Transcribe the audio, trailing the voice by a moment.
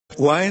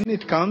When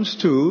it comes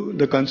to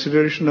the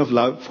consideration of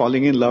love,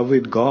 falling in love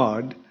with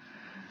God,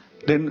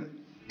 then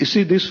you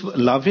see this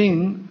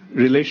loving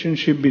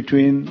relationship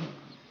between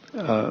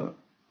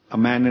a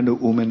man and a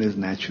woman is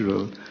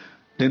natural.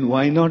 Then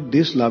why not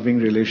this loving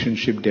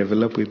relationship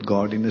develop with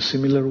God in a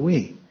similar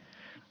way?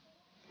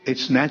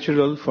 It's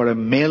natural for a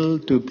male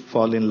to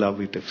fall in love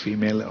with a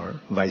female or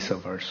vice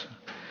versa.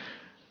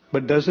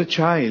 But does a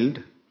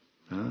child,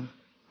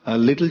 a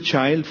little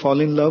child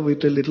fall in love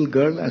with a little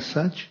girl as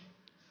such?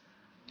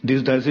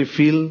 Does he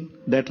feel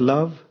that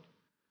love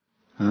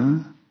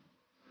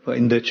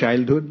in their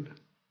childhood?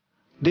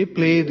 They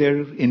play,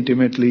 they're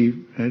intimately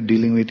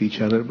dealing with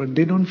each other, but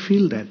they don't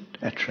feel that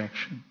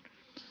attraction.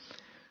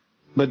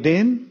 But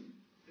then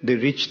they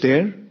reach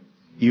their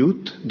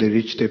youth, they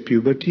reach their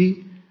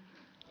puberty,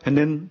 and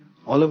then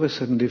all of a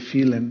sudden they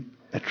feel an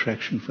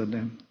attraction for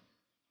them.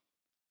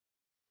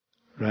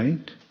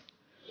 Right?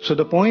 So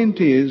the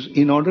point is,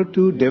 in order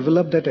to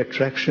develop that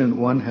attraction,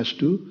 one has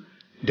to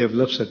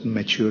develop certain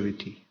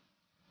maturity.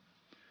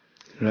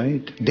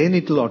 Right? Then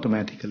it will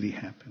automatically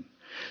happen.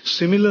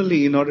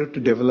 Similarly, in order to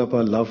develop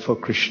our love for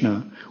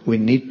Krishna, we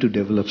need to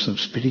develop some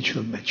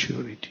spiritual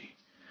maturity.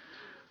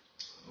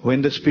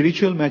 When the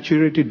spiritual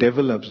maturity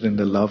develops, then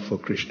the love for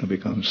Krishna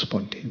becomes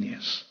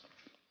spontaneous.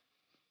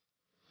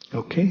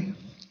 Okay?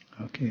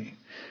 Okay.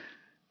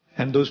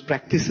 And those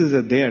practices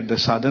are there. The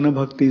sadhana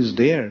bhakti is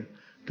there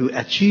to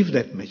achieve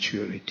that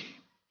maturity.